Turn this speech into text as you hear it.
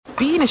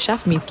being a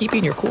chef means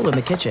keeping your cool in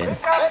the kitchen.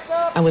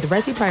 And with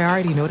Resi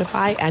Priority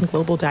Notify and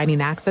Global Dining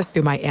Access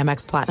through my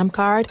Amex Platinum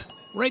card,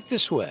 right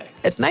this way.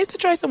 It's nice to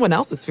try someone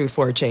else's food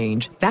for a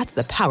change. That's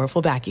the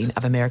powerful backing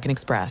of American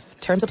Express.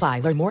 Terms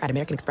apply. Learn more at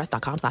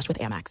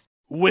americanexpress.com/withAmex.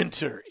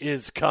 Winter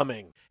is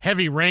coming.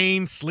 Heavy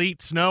rain,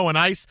 sleet, snow, and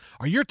ice.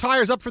 Are your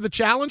tires up for the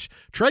challenge?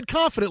 Tread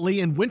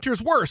confidently in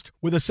winter's worst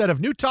with a set of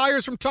new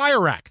tires from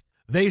Tire Rack.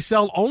 They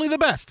sell only the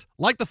best,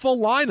 like the full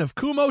line of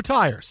Kumho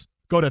tires.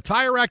 Go to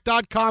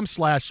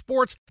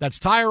TireRack.com/sports. That's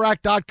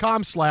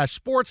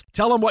TireRack.com/sports.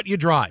 Tell them what you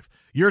drive.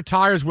 Your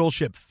tires will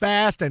ship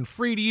fast and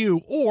free to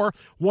you or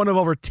one of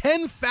over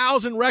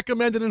 10,000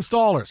 recommended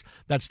installers.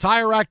 That's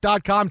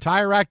TireRack.com,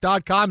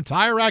 TireRack.com,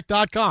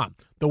 TireRack.com.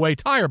 The way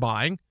tire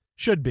buying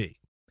should be.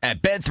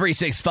 At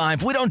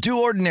Bet365, we don't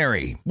do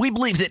ordinary. We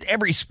believe that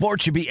every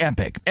sport should be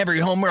epic.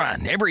 Every home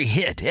run, every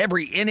hit,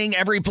 every inning,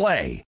 every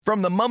play.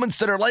 From the moments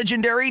that are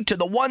legendary to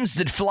the ones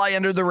that fly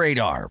under the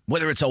radar.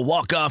 Whether it's a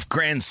walk-off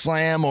grand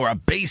slam or a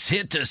base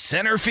hit to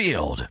center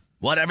field.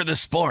 Whatever the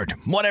sport,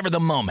 whatever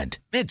the moment,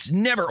 it's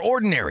never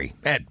ordinary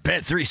at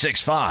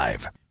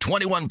Bet365.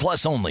 21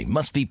 plus only.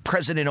 Must be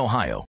present in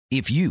Ohio.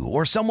 If you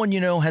or someone you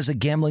know has a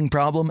gambling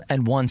problem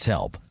and wants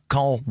help,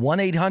 call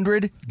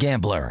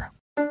 1-800-GAMBLER.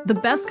 The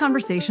best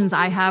conversations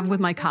I have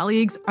with my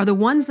colleagues are the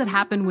ones that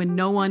happen when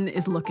no one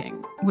is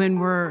looking, when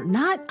we're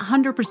not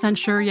 100%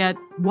 sure yet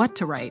what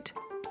to write.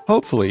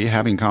 Hopefully,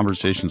 having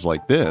conversations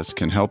like this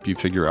can help you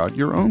figure out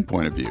your own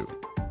point of view.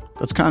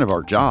 That's kind of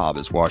our job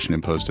as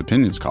Washington Post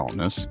opinions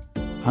columnists.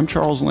 I'm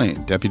Charles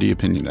Lane, Deputy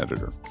Opinion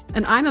Editor.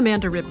 And I'm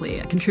Amanda Ripley,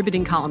 a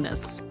contributing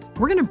columnist.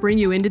 We're going to bring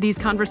you into these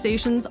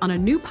conversations on a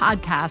new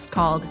podcast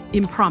called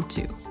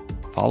Impromptu.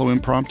 Follow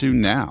Impromptu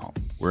now,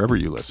 wherever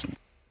you listen.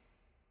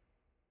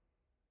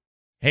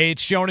 Hey,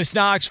 it's Jonas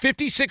Knox.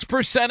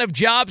 56% of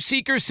job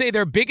seekers say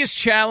their biggest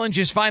challenge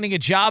is finding a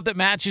job that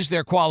matches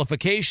their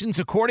qualifications,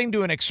 according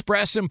to an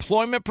Express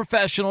Employment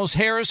Professionals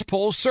Harris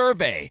Poll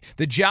survey.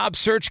 The job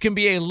search can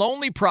be a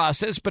lonely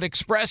process, but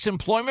Express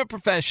Employment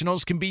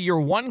Professionals can be your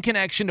one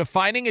connection to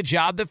finding a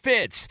job that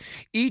fits.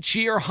 Each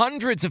year,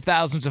 hundreds of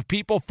thousands of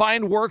people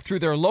find work through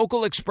their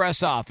local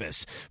Express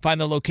office.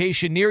 Find the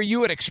location near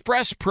you at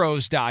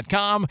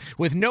expresspros.com.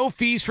 With no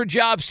fees for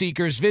job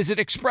seekers, visit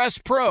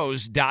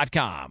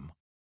expresspros.com.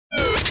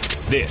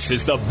 This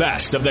is the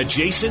best of the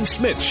Jason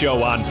Smith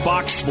Show on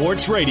Fox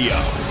Sports Radio.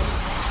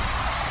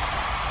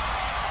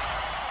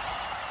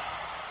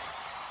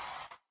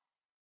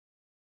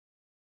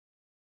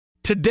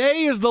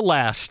 Today is the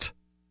last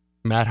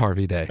Matt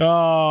Harvey day.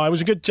 Oh, it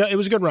was a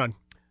good run.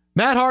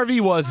 Matt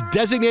Harvey was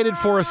designated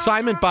for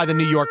assignment by the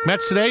New York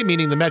Mets today,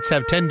 meaning the Mets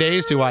have 10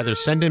 days to either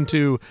send him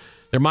to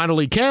their minor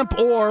league camp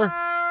or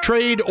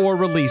trade or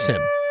release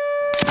him.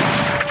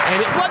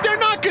 And they're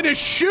not going to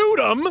shoot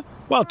him.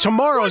 Well,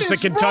 tomorrow's the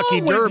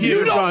Kentucky Derby.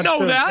 You don't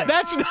know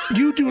that.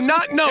 You do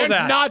not know they're that.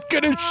 They're not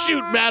going to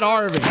shoot Matt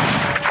Harvey.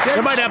 They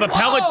might have a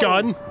pellet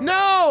gun.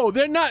 No,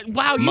 they're not.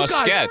 Wow,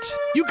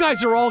 you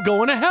guys are all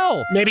going to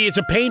hell. Maybe it's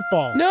a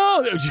paintball.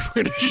 No, you're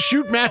going to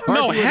shoot Matt Harvey.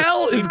 No,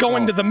 hell is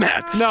going to the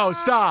Mets. No,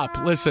 stop.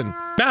 Listen.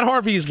 Matt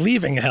Harvey is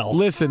leaving hell.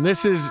 Listen,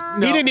 this is...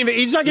 No.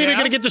 He's not even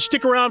going to get to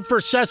stick around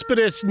for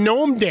Cespedes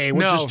Gnome Day,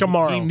 which is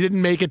tomorrow. He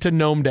didn't make it to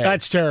Gnome Day.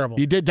 That's terrible.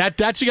 He did.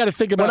 That's you got to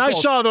think about. When I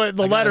saw the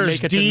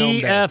letters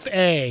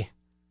DFA,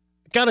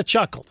 kind of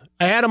chuckled.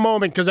 I had a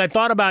moment because I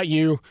thought about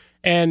you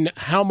and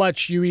how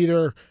much you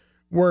either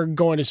were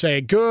going to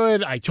say,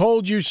 good, I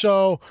told you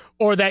so,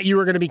 or that you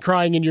were going to be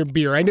crying in your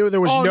beer. I knew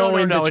there was no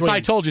in between. It's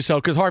I told you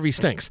so because Harvey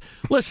stinks.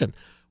 Listen,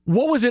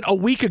 what was it a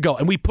week ago?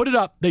 And we put it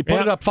up. They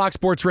put it up. Fox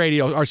Sports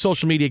Radio, our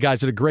social media guys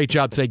did a great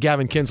job today.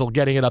 Gavin Kinsel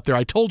getting it up there.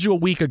 I told you a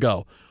week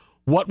ago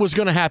what was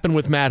going to happen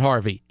with Matt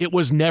Harvey. It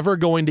was never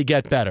going to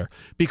get better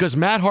because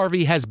Matt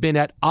Harvey has been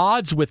at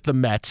odds with the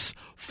Mets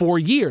for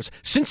years.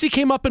 Since he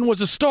came up and was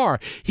a star,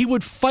 he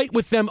would fight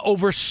with them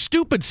over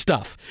stupid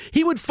stuff.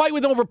 He would fight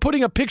with them over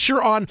putting a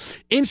picture on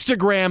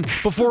Instagram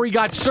before he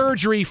got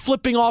surgery,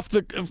 flipping off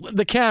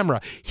the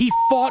camera. He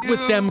fought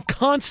with them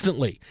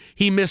constantly.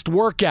 He missed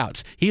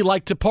workouts. He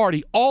liked to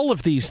party. All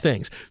of these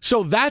things.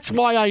 So that's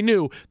why I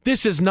knew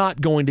this is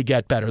not going to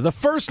get better. The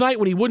first night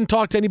when he wouldn't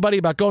talk to anybody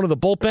about going to the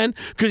bullpen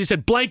because he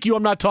said, blank you,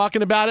 I'm not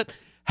talking about it.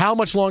 How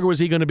much longer was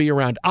he going to be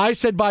around? I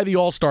said by the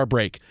All-Star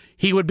break,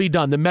 he would be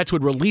done. The Mets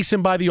would release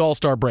him by the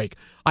All-Star break.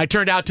 I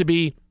turned out to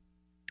be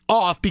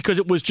off because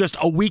it was just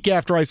a week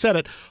after I said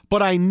it,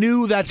 but I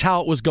knew that's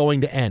how it was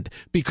going to end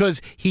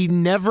because he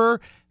never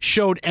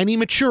showed any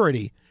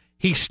maturity.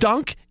 He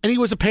stunk, and he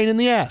was a pain in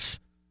the ass.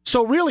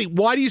 So really,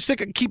 why do you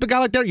keep a guy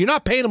like that? You're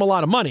not paying him a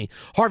lot of money.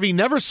 Harvey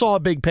never saw a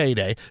big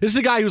payday. This is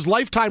a guy whose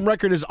lifetime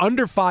record is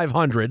under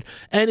 500,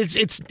 and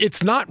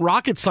it's not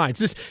rocket science.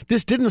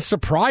 This didn't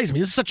surprise me.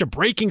 This is such a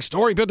breaking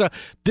story, but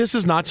this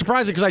is not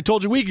surprising because I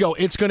told you a week ago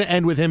it's going to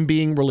end with him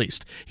being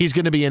released. He's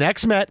going to be an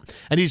ex-Met,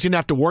 and he's going to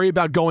have to worry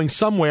about going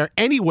somewhere,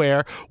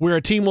 anywhere, where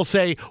a team will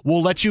say,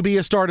 we'll let you be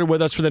a starter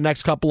with us for the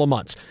next couple of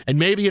months. And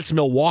maybe it's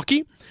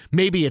Milwaukee,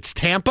 maybe it's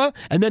Tampa,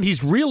 and then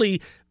he's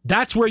really...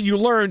 That's where you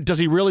learn, does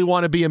he really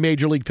want to be a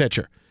major league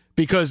pitcher?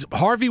 because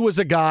Harvey was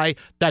a guy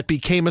that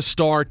became a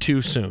star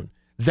too soon.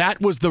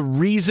 That was the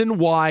reason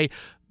why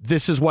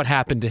this is what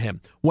happened to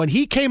him. When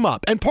he came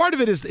up, and part of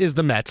it is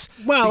the Mets.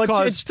 Well,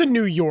 it's the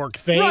New York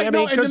thing. Right, I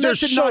mean, and the Mets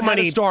did not have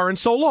a star in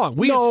so long.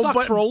 We had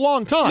sucked for a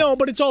long time. No,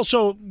 but it's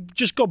also,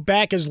 just go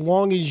back as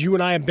long as you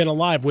and I have been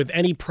alive with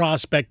any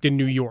prospect in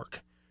New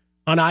York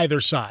on either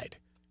side,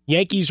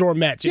 Yankees or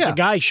Mets. If the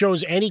guy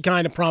shows any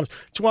kind of promise,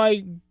 that's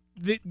why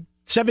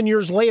 7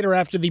 years later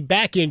after the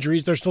back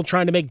injuries, they're still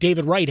trying to make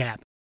David Wright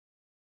happen.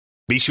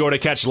 Be sure to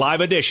catch live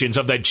editions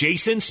of The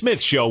Jason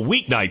Smith Show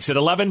weeknights at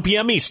 11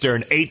 p.m.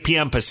 Eastern, 8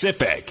 p.m.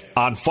 Pacific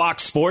on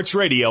Fox Sports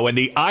Radio and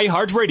the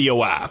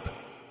iHeartRadio app.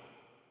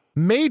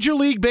 Major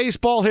League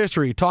Baseball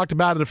history. Talked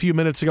about it a few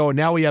minutes ago, and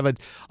now we have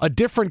a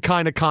different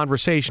kind of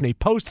conversation, a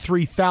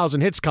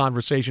post-3,000 hits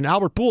conversation.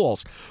 Albert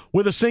Pujols,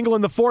 with a single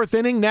in the fourth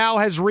inning, now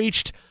has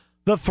reached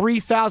the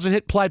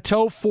 3,000-hit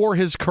plateau for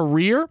his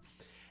career.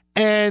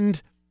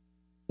 And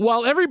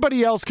while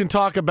everybody else can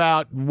talk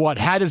about what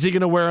hat is he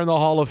going to wear in the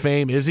Hall of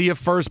Fame, is he a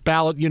first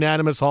ballot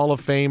unanimous Hall of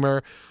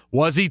Famer,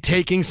 was he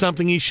taking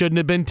something he shouldn't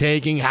have been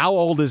taking, how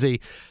old is he?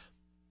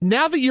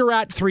 Now that you're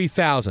at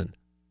 3,000,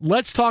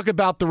 let's talk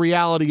about the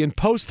reality in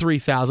post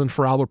 3,000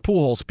 for Albert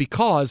Pujols,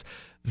 because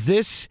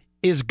this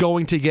is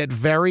going to get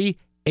very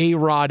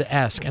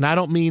A-Rod-esque. And I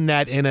don't mean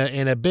that in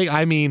a big,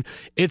 I mean,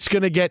 it's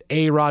going to get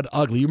A-Rod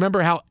ugly. You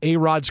remember how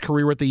A-Rod's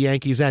career with the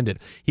Yankees ended?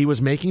 He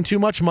was making too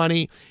much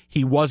money.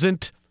 He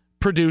wasn't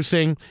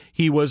producing.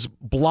 He was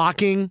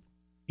blocking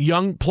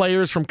young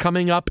players from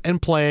coming up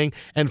and playing,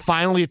 and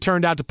finally it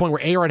turned out to the point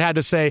where A-Rod had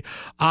to say,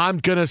 I'm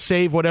going to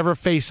save whatever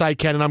face I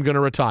can and I'm going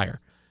to retire.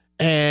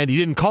 And he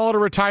didn't call it a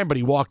retirement, but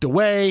he walked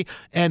away,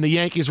 and the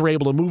Yankees were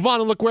able to move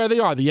on, and look where they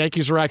are. The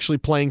Yankees are actually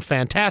playing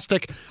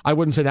fantastic. I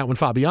wouldn't say that when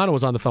Fabiano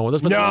was on the phone with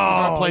us, but the Yankees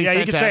are playing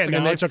fantastic. You can say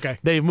it now. It's okay.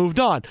 They've moved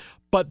on.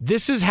 But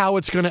this is how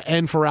it's going to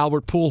end for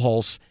Albert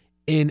Pujols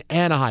in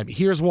Anaheim.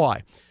 Here's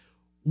why.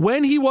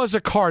 When he was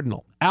a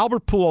Cardinal,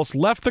 Albert Pujols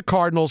left the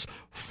Cardinals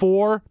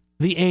for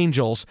the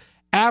Angels,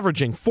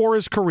 averaging for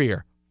his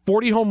career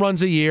 40 home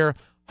runs a year,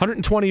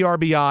 120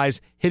 RBIs,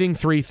 hitting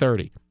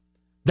 .330.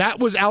 That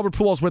was Albert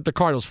Pujols with the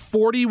Cardinals,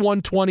 40,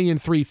 120,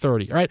 and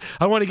 .330. All right,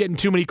 I don't want to get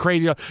into too many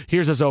crazy,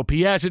 here's his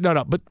OPS.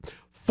 No, but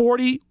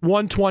 40,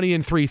 120,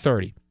 and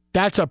 .330.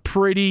 That's a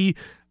pretty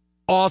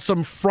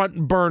awesome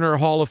front burner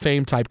Hall of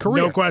Fame type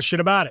career. No question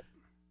about it.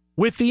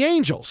 With the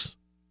Angels,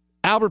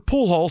 Albert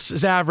Pujols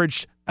has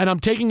averaged, and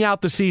I'm taking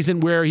out the season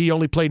where he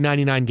only played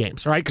 99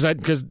 games, all right?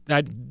 Because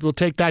I will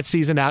take that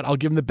season out. I'll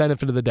give him the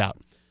benefit of the doubt.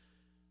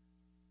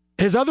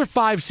 His other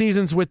 5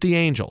 seasons with the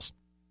Angels,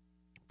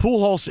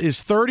 Pujols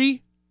is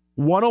 30,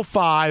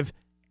 105,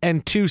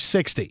 and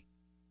 260.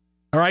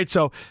 All right,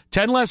 so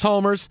 10 less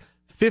homers,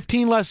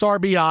 15 less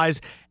RBIs,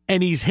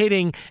 and he's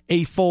hitting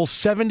a full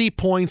 70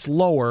 points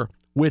lower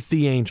with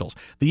the Angels.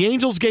 The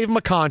Angels gave him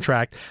a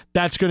contract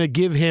that's going to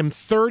give him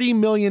 $30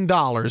 million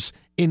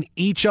in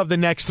each of the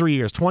next 3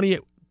 years.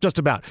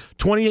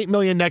 28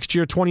 million next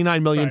year,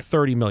 29 million, right.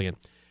 30 million.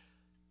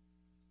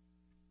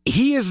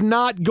 He is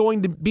not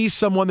going to be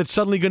someone that's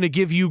suddenly going to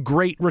give you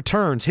great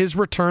returns. His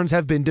returns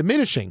have been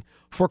diminishing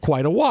for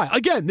quite a while.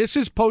 Again, this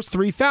is post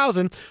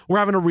 3,000. We're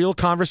having a real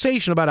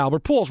conversation about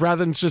Albert Pujols rather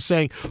than just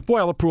saying, boy,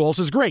 Albert Pujols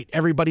is great.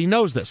 Everybody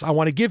knows this. I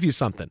want to give you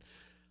something.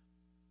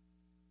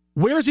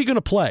 Where is he going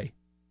to play?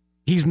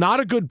 He's not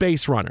a good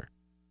base runner.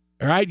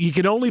 All right? He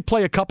can only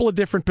play a couple of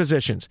different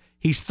positions.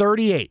 He's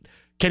 38.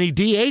 Can he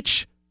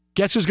DH?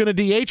 Guess who's going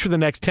to DH for the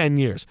next 10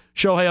 years?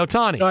 Shohei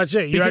Ohtani. No, that's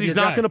it. Because he's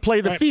not going to play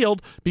the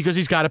field because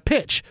he's got to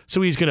pitch.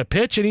 So he's going to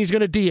pitch and he's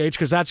going to DH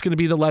because that's going to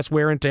be the less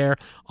wear and tear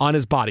on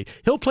his body.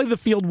 He'll play the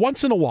field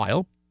once in a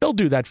while. They'll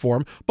do that for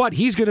him, but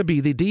he's going to be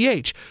the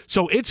DH.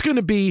 So it's going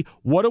to be,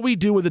 what do we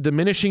do with a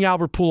diminishing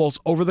Albert Pujols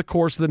over the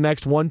course of the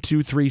next 1,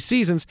 2, 3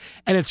 seasons?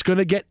 And it's going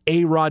to get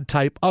A-Rod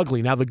type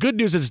ugly. Now, the good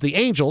news is the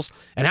Angels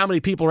and how many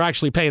people are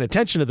actually paying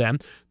attention to them,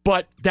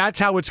 but that's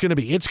how it's going to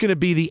be. It's going to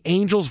be the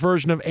Angels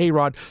version of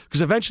A-Rod because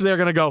eventually they're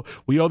going to go,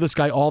 we owe this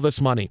guy all this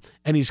money,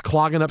 and he's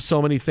clogging up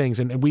so many things,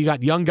 and we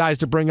got young guys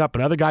to bring up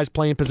and other guys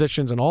playing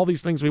positions and all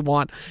these things we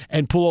want,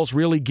 and Pujols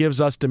really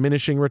gives us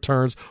diminishing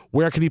returns.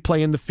 Where can he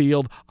play in the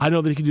field? I don't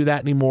know that he can do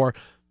that anymore.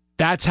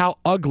 That's how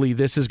ugly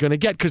this is going to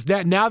get because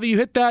now that you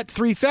hit that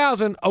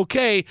 3,000,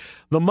 okay,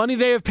 the money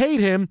they have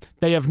paid him,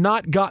 they have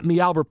not gotten the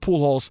Albert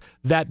Pujols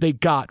that they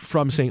got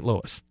from St.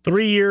 Louis.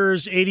 3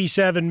 years,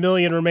 $87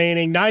 million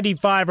remaining,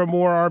 95 or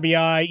more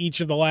RBI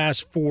each of the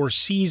last 4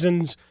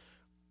 seasons,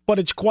 but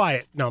it's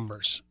quiet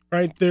numbers,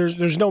 right?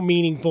 There's no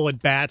meaningful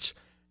at-bats,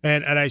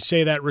 and I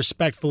say that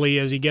respectfully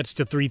as he gets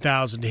to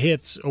 3,000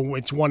 hits.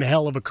 It's one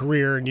hell of a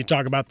career, and you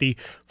talk about the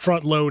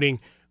front-loading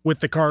with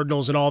the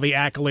Cardinals and all the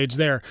accolades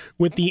there.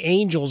 With the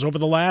Angels, over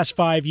the last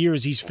 5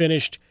 years, he's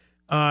finished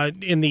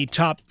in the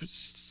top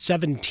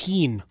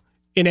 17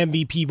 in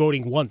MVP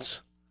voting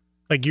once.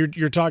 Like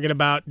you're talking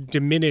about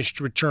diminished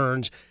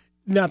returns.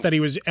 Not that he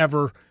was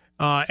ever,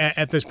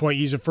 at this point,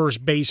 he's a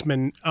first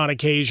baseman on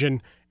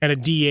occasion and a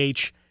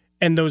DH,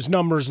 and those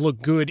numbers look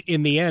good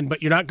in the end,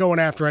 but you're not going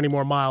after any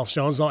more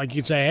milestones. Not like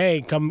you can say,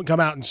 hey, come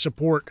out and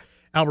support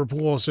Albert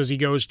Pujols as he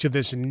goes to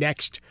this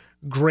next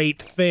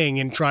great thing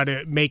and try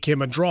to make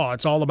him a draw.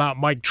 It's all about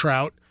Mike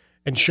Trout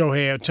and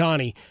Shohei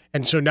Ohtani.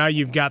 And so now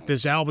you've got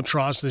this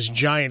albatross, this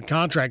giant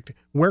contract.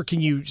 Where can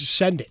you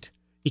send it?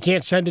 You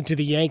can't send it to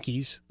the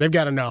Yankees. They've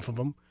got enough of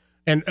them.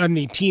 And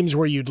the teams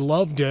where you'd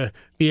love to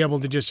be able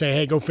to just say,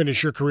 hey, go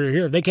finish your career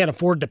here, they can't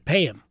afford to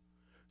pay him.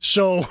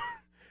 So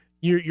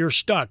you're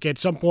stuck. At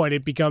some point,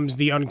 it becomes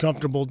the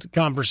uncomfortable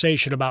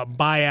conversation about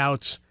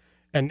buyouts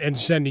and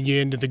sending you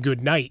into the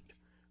good night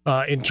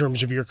in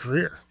terms of your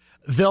career.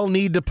 They'll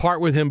need to part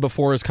with him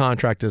before his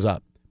contract is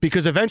up,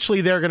 because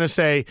eventually they're going to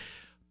say,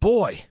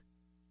 boy,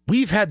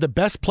 we've had the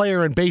best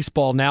player in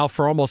baseball now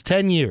for almost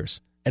 10 years.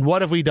 And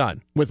what have we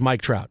done with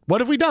Mike Trout?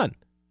 What have we done?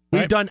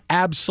 We've done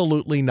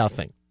absolutely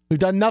nothing. We've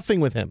done nothing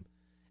with him.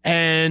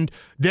 And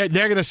they're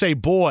going to say,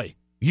 boy,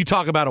 you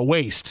talk about a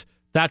waste.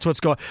 That's what's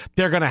going.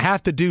 They're going to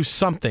have to do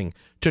something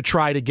to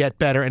try to get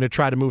better and to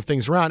try to move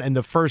things around. And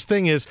the first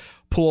thing is,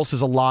 Pujols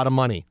is a lot of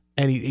money,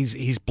 and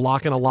he's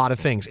blocking a lot of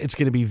things. It's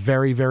going to be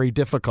very, very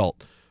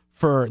difficult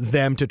for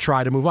them to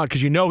try to move on, because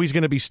he's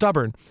going to be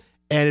stubborn,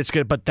 and it's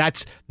good. But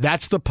that's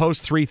the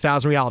post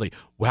 3,000 reality.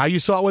 How you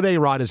saw it with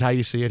A-Rod is how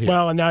you see it here.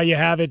 Well, and now you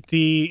have it.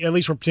 At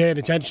least we're paying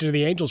attention to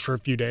the Angels for a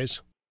few days.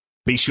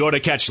 Be sure to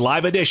catch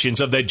live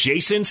editions of the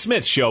Jason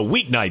Smith Show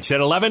weeknights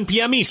at 11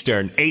 p.m.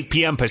 Eastern, 8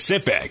 p.m.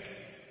 Pacific.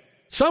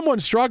 Someone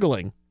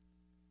struggling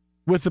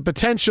with the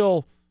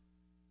potential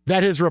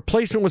that his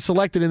replacement was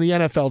selected in the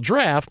NFL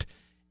draft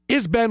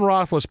is Ben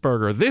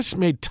Roethlisberger. This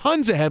made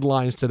tons of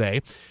headlines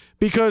today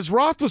because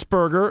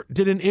Roethlisberger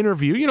did an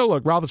interview.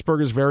 Look,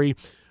 Roethlisberger is very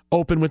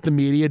open with the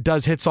media,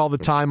 does hits all the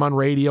time on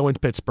radio in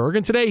Pittsburgh.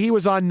 And today he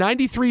was on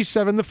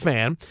 93.7 The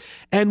Fan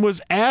and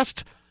was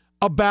asked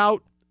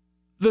about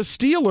the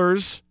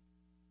Steelers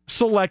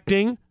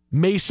selecting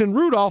Mason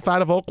Rudolph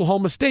out of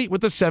Oklahoma State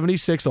with the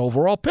 76th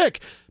overall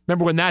pick.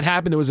 Remember when that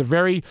happened? There was a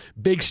very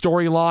big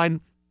storyline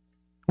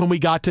when we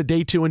got to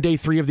day 2 and day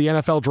 3 of the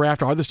NFL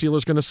draft. Are the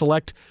Steelers going to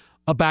select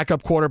a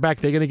backup quarterback?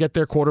 They're going to get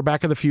their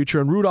quarterback of the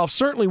future. And Rudolph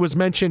certainly was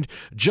mentioned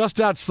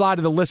just outside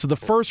of the list of the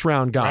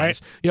first-round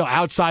guys. Right.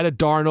 Outside of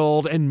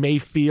Darnold and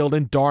Mayfield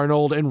and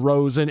Darnold and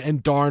Rosen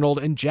and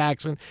Darnold and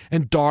Jackson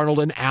and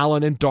Darnold and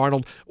Allen and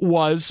Darnold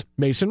was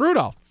Mason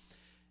Rudolph.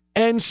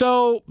 And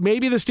so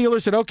maybe the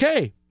Steelers said,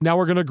 okay, now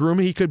we're going to groom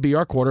him. He could be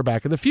our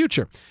quarterback of the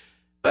future.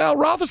 Well,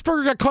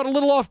 Roethlisberger got caught a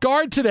little off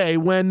guard today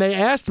when they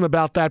asked him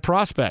about that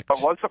prospect.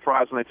 I was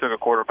surprised when they took a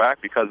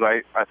quarterback, because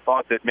I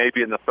thought that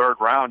maybe in the third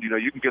round,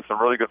 you can get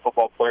some really good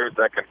football players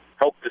that can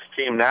help this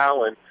team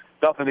now. And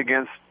nothing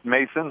against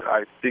Mason.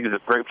 I think he's a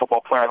great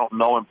football player. I don't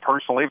know him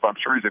personally, but I'm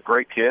sure he's a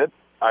great kid.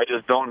 I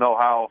just don't know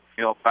how,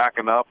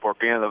 backing up or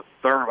being in the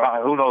third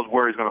round, who knows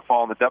where he's going to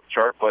fall in the depth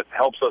chart, but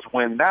helps us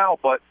win now.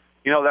 But,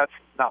 that's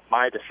not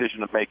my decision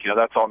to make.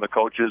 That's on the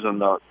coaches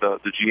and the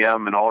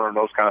GM and owner and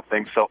those kind of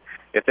things. So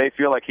if they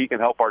feel like he can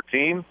help our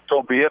team,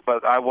 so be it.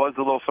 But I was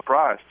a little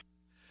surprised.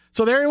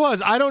 So there he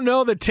was. I don't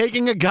know that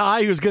taking a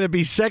guy who's going to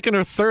be second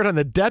or third on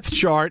the depth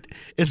chart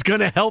is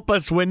going to help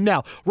us win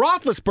now.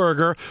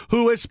 Roethlisberger,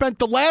 who has spent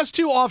the last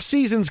 2 off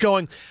seasons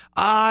going,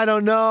 I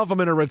don't know if I'm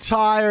going to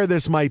retire.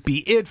 This might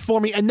be it for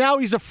me. And now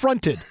he's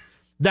affronted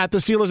that the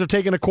Steelers have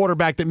taken a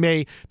quarterback that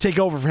may take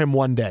over for him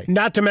one day.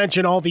 Not to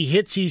mention all the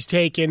hits he's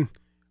taken,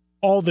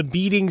 all the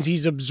beatings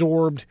he's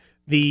absorbed,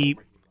 the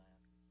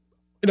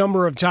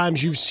number of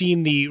times you've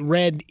seen the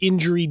red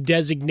injury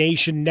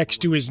designation next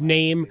to his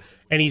name,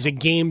 and he's a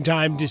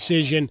game-time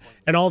decision,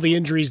 and all the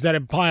injuries that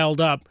have piled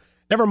up.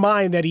 Never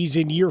mind that he's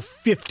in year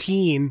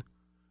 15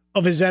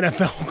 of his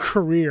NFL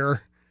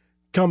career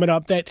coming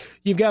up, that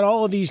you've got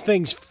all of these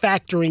things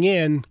factoring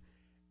in.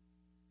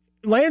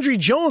 Landry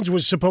Jones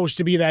was supposed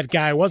to be that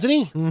guy, wasn't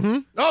he? Mm-hmm.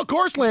 Oh, of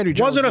course Landry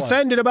Jones wasn't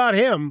offended about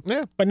him.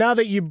 Yeah. But now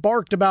that you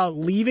barked about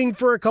leaving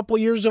for a couple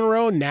years in a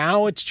row,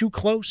 now it's too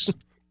close.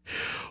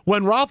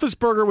 When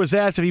Roethlisberger was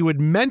asked if he would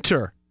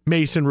mentor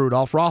Mason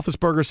Rudolph,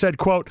 Roethlisberger said,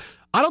 quote,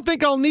 I don't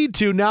think I'll need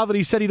to now that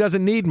he said he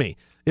doesn't need me.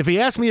 If he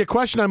asks me a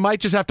question, I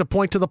might just have to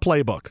point to the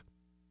playbook.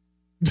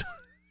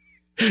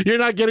 You're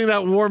not getting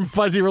that warm,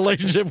 fuzzy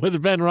relationship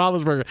with Ben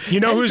Roethlisberger. You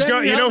know who's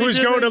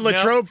going to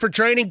Latrobe for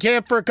training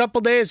camp for a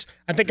couple days?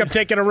 I think I'm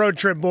taking a road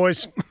trip,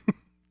 boys.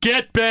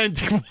 Get Ben.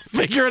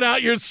 Figure it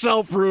out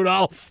yourself,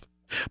 Rudolph.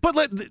 But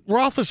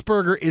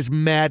Roethlisberger is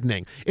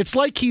maddening. It's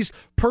like he's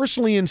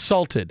personally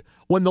insulted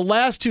when the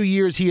last 2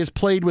 years he has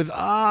played with,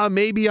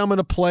 maybe I'm going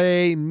to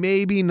play,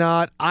 maybe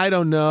not, I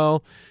don't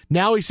know.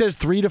 Now he says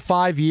 3 to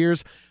 5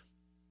 years.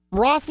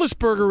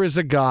 Roethlisberger is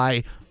a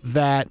guy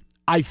that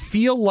I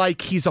feel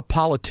like he's a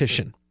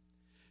politician,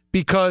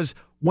 because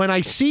when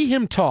I see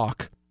him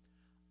talk,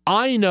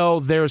 I know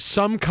there's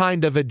some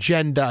kind of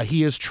agenda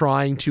he is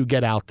trying to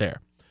get out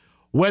there.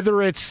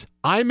 Whether it's,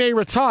 I may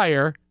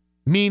retire,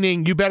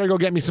 meaning you better go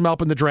get me some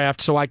help in the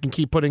draft so I can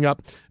keep putting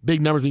up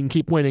big numbers, we can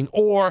keep winning,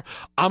 or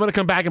I'm going to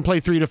come back and play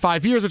 3 to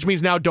 5 years, which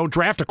means now don't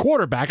draft a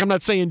quarterback. I'm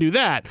not saying do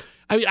that.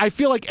 I mean, I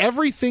feel like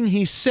everything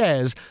he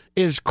says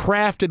is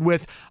crafted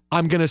with,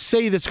 I'm going to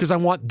say this because I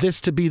want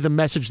this to be the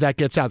message that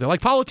gets out there, like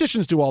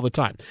politicians do all the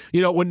time.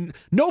 When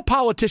no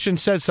politician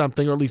says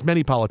something, or at least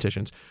many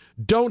politicians,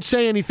 don't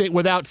say anything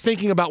without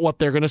thinking about what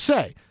they're going to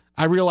say.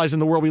 I realize in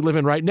the world we live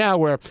in right now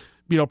where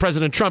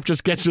President Trump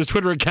just gets to his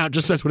Twitter account,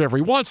 just says whatever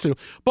he wants to.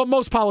 But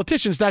most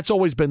politicians, that's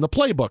always been the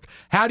playbook.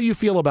 How do you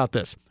feel about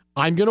this?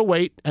 I'm going to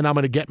wait, and I'm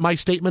going to get my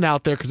statement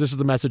out there because this is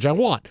the message I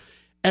want.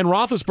 And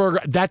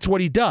Roethlisberger, that's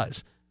what he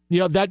does.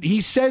 That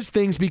he says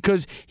things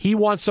because he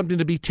wants something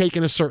to be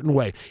taken a certain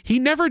way. He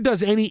never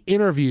does any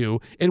interview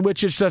in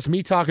which it's just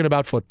me talking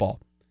about football.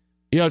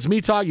 It's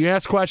me talking, you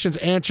ask questions,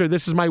 answer,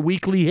 this is my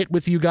weekly hit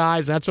with you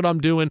guys, that's what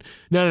I'm doing.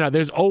 No,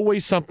 there's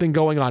always something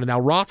going on. And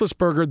now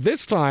Roethlisberger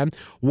this time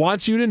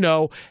wants you to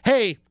know,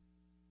 hey,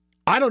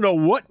 I don't know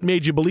what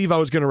made you believe I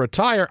was going to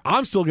retire.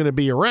 I'm still going to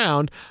be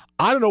around.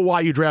 I don't know why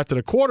you drafted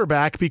a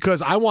quarterback,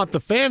 because I want the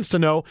fans to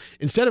know,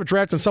 instead of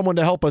drafting someone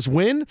to help us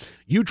win,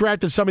 you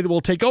drafted somebody that will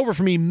take over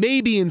for me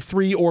maybe in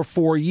 3 or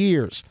 4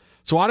 years.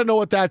 So I don't know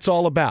what that's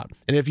all about.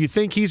 And if you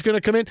think he's going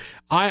to come in,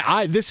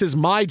 this is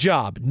my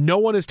job. No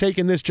one has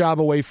taken this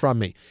job away from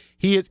me.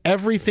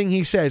 Everything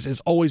he says is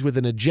always with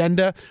an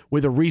agenda,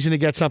 with a reason to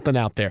get something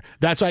out there.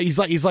 That's why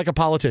he's like a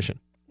politician.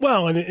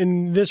 Well, and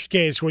in this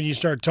case, when you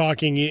start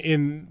talking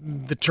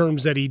in the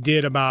terms that he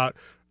did about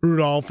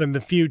Rudolph and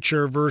the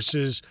future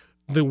versus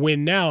the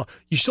win now,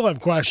 you still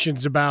have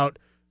questions about,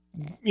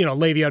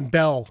 Le'Veon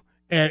Bell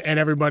and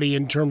everybody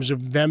in terms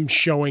of them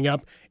showing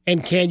up.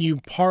 And can you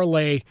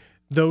parlay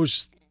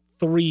those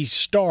 3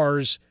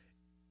 stars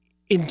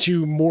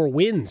into more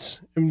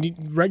wins? I mean,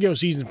 regular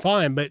season,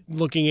 fine, but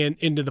looking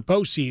into the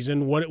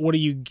postseason, what do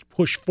you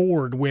push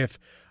forward with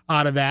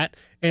out of that?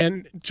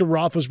 And to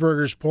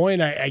Roethlisberger's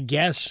point, I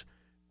guess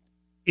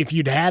if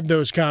you'd had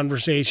those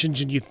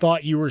conversations and you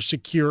thought you were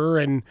secure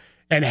and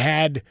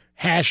had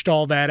hashed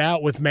all that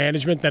out with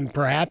management, then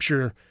perhaps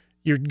you're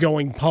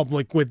going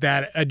public with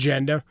that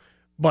agenda.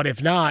 But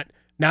if not,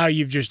 now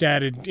you've just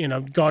added,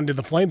 gone to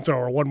the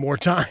flamethrower one more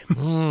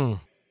time.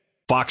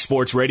 Fox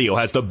Sports Radio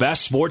has the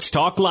best sports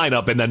talk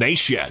lineup in the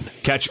nation.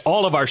 Catch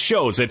all of our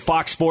shows at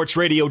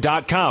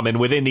foxsportsradio.com and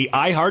within the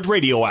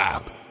iHeartRadio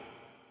app.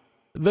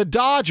 The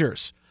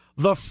Dodgers,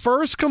 the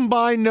first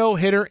combined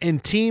no-hitter in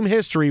team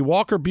history.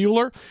 Walker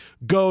Buehler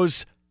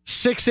goes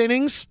 6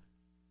 innings,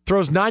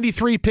 throws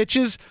 93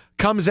 pitches,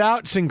 comes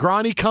out.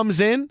 Cingrani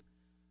comes in.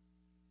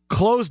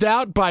 Closed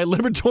out by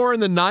Liberatore in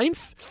the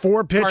 9th.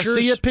 4 pitchers.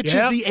 Garcia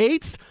pitches the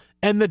 8th.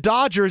 And the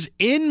Dodgers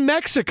in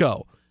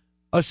Mexico,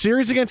 a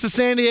series against the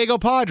San Diego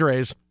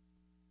Padres,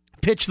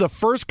 pitched the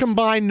first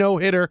combined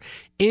no-hitter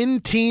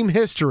in team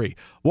history.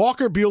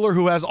 Walker Buehler,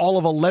 who has all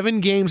of 11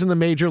 games in the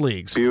major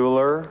leagues,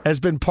 has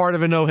been part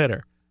of a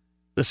no-hitter.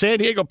 The San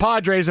Diego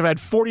Padres have had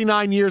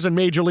 49 years in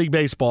Major League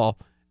Baseball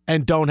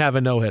and don't have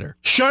a no-hitter.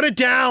 Shut it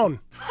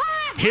down!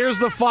 Here's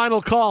the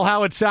final call,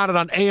 how it sounded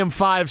on AM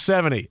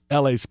 570,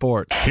 LA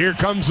Sports. Here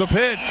comes the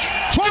pitch.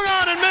 Swung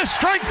on and missed,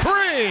 strike 3.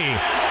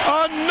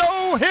 A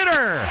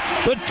no-hitter.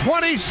 The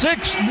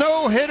 26th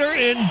no-hitter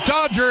in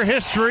Dodger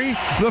history.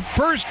 The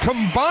first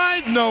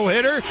combined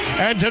no-hitter.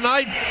 And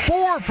tonight,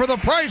 4 for the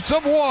price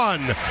of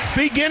 1.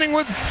 Beginning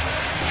with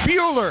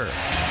Buehler,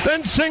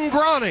 then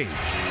Cingrani,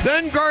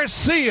 then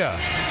Garcia,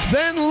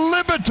 then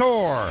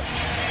Liberatore.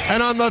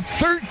 And on the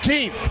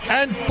 13th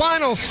and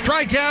final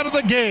strikeout of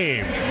the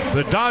game,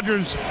 the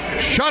Dodgers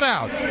shut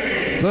out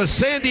the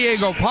San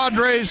Diego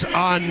Padres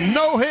on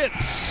no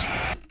hits.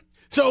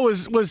 So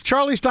was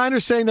Charlie Steiner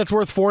saying that's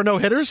worth 4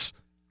 no-hitters?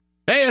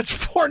 Hey, it's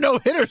 4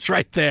 no-hitters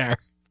right there.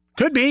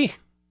 Could be.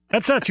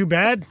 That's not too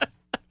bad.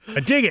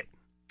 I dig it.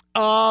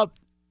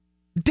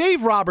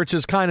 Dave Roberts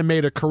has kind of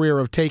made a career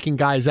of taking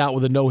guys out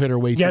with a no-hitter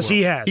way too Yes,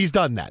 early. he has. He's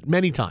done that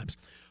many times.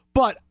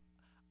 But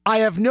I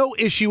have no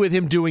issue with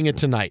him doing it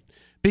tonight.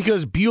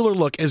 Because Buehler,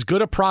 look, as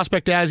good a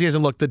prospect as he is,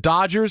 and look, the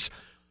Dodgers'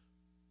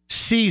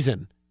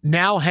 season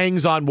now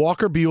hangs on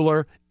Walker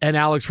Buehler and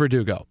Alex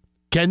Verdugo.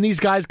 Can these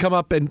guys come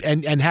up and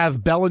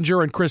have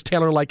Bellinger and Chris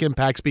Taylor-like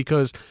impacts?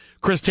 Because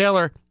Chris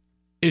Taylor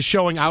is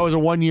showing I was a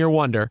one-year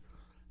wonder,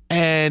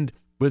 and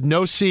with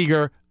no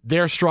Seager,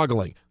 they're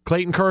struggling.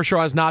 Clayton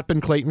Kershaw has not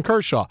been Clayton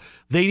Kershaw.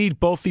 They need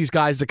both these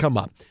guys to come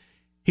up.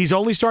 He's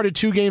only started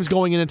 2 games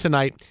going into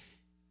tonight.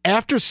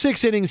 After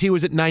 6 innings, he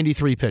was at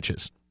 93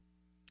 pitches.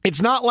 It's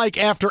not like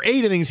after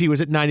 8 innings he was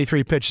at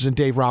 93 pitches and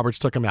Dave Roberts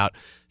took him out.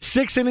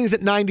 6 innings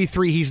at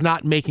 93, he's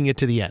not making it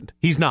to the end.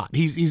 He's not.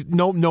 He's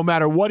no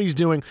matter what he's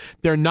doing,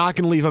 they're not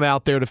going to leave him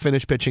out there to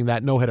finish pitching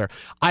that no-hitter.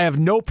 I have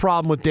no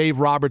problem with Dave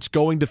Roberts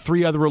going to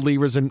 3 other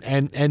relievers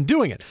and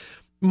doing it.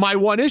 My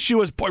one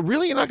issue is, boy,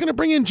 really, you're not going to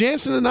bring in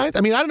Jansen in the 9th?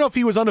 I mean, I don't know if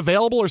he was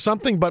unavailable or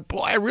something, but boy,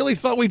 I really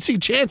thought we'd see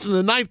Jansen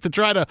in the 9th to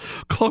try to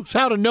close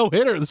out a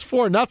no-hitter. It's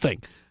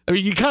 4-0. I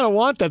mean, you kind of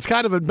want that's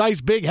kind of a nice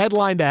big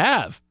headline to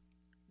have.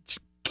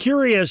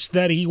 Curious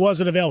that he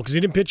wasn't available because he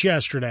didn't pitch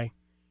yesterday.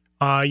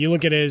 You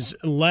look at his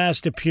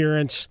last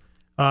appearance,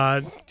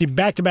 the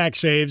back-to-back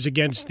saves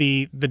against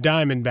the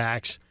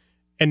Diamondbacks,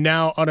 and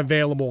now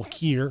unavailable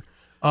here.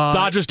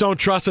 Dodgers don't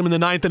trust him in the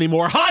 9th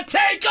anymore. Hot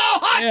take! Oh,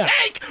 hot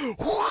take!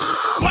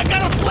 I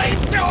got a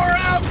flamethrower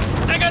out!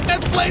 I got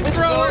that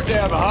flamethrower! So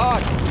damn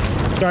hot.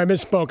 Sorry, I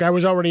misspoke. I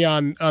was already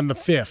on the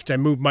 5th. I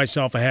moved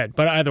myself ahead.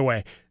 But either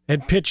way,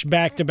 had pitched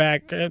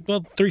back-to-back,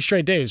 3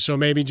 straight days. So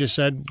maybe just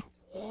said,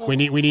 we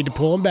need to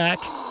pull him back.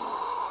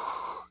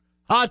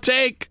 Hot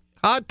take.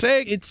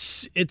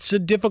 It's a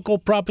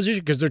difficult proposition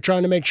because they're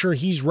trying to make sure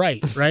he's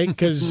right?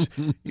 Because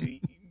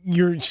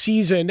your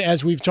season,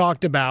 as we've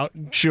talked about,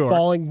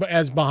 falling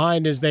as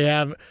behind as they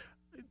have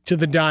to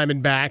the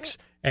Diamondbacks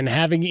and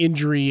having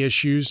injury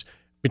issues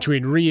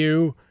between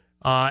Ryu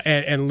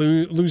and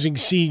losing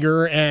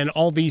Seager and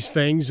all these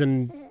things,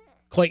 and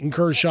Clayton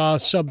Kershaw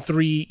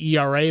sub-3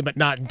 ERA but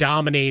not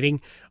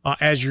dominating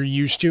as you're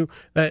used to.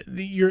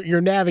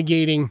 You're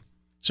navigating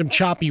some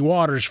choppy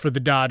waters for the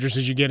Dodgers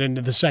as you get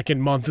into the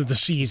second month of the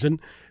season.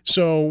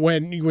 So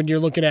when you're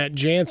looking at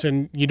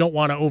Jansen, you don't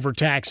want to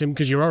overtax him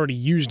because you already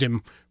used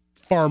him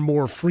far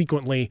more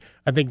frequently,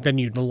 I think, than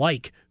you'd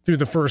like through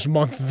the first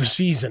month of the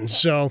season.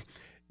 So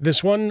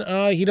this one,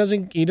 he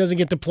doesn't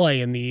get to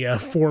play in the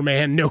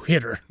 4-man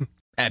no-hitter.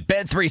 At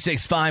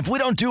Bet365, we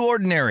don't do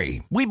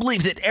ordinary. We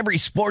believe that every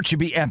sport should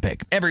be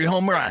epic. Every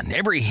home run,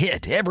 every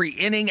hit, every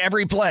inning,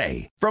 every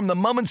play. From the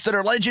moments that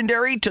are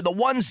legendary to the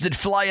ones that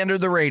fly under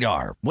the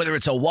radar. Whether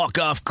it's a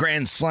walk-off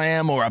grand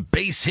slam or a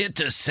base hit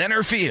to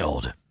center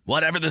field.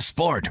 Whatever the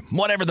sport,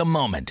 whatever the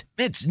moment.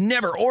 It's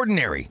never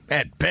ordinary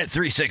at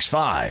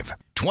Bet365.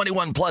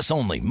 21 plus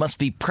only. Must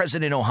be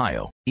present in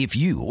Ohio. If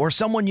you or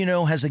someone you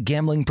know has a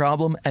gambling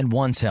problem and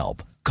wants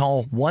help,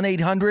 call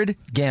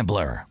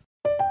 1-800-GAMBLER.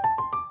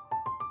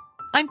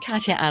 I'm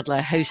Katya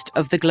Adler, host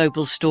of The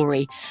Global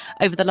Story.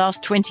 Over the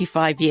last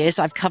 25 years,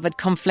 I've covered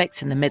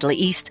conflicts in the Middle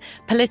East,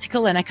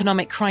 political and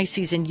economic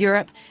crises in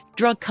Europe,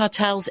 drug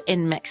cartels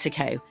in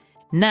Mexico.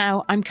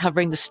 Now I'm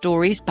covering the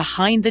stories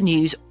behind the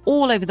news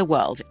all over the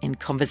world in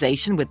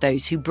conversation with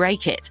those who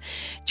break it.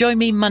 Join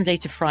me Monday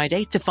to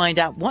Friday to find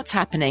out what's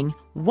happening,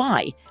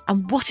 why,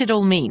 and what it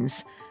all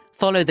means.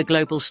 Follow The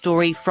Global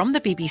Story from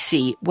the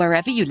BBC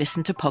wherever you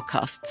listen to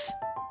podcasts.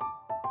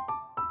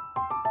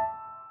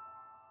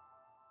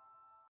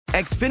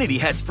 Xfinity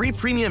has free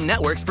premium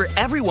networks for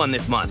everyone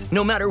this month,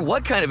 no matter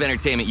what kind of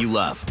entertainment you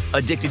love.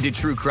 Addicted to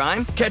true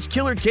crime? Catch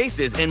killer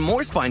cases and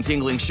more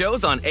spine-tingling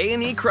shows on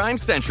A&E Crime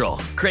Central.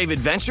 Crave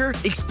adventure?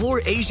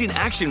 Explore Asian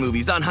action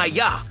movies on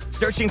Hi-Ya.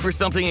 Searching for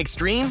something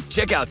extreme?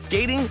 Check out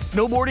skating,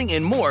 snowboarding,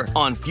 and more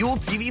on Fuel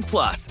TV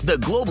Plus, the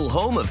global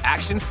home of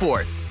action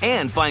sports.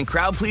 And find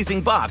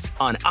crowd-pleasing bops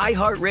on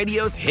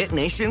iHeartRadio's Hit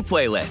Nation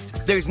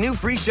playlist. There's new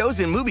free shows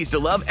and movies to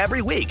love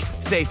every week.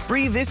 Say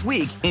free this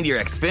week in your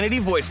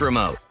Xfinity voice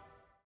remote.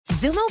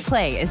 Xumo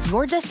Play is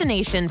your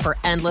destination for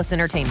endless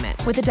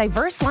entertainment. With a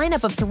diverse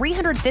lineup of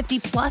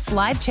 350-plus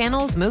live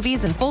channels,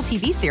 movies, and full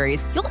TV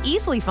series, you'll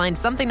easily find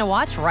something to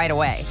watch right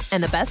away.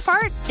 And the best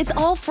part? It's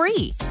all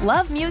free.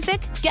 Love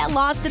music? Get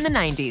lost in the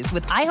 90s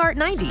with iHeart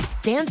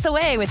 90s, dance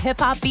away with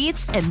hip-hop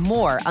beats, and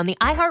more on the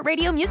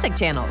iHeartRadio music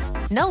channels.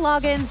 No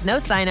logins, no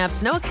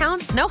signups, no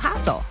accounts, no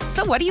hassle.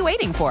 So what are you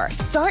waiting for?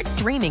 Start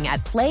streaming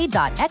at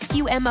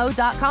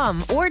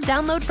play.xumo.com or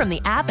download from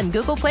the app and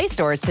Google Play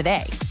stores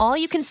today. All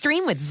you can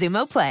stream with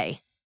Xumo Play.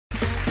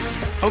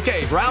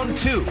 Okay, round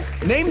 2.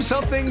 Name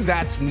something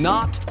that's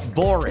not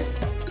boring.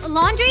 A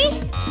laundry?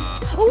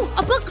 Ooh,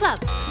 a book club.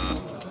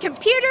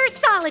 Computer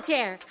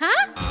solitaire,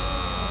 huh?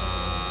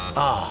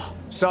 Ah,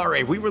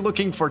 sorry, we were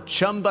looking for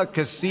Chumba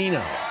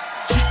Casino.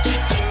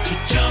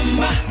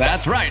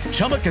 That's right,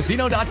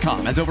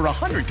 ChumbaCasino.com has over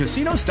 100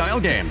 casino-style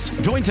games.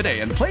 Join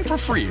today and play for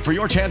free for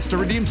your chance to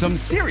redeem some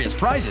serious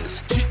prizes.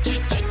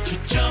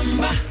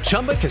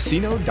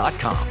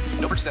 ChumbaCasino.com.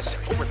 No purchase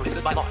necessary. Void where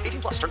prohibited by law.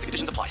 18 plus terms and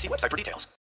conditions apply. See website for details.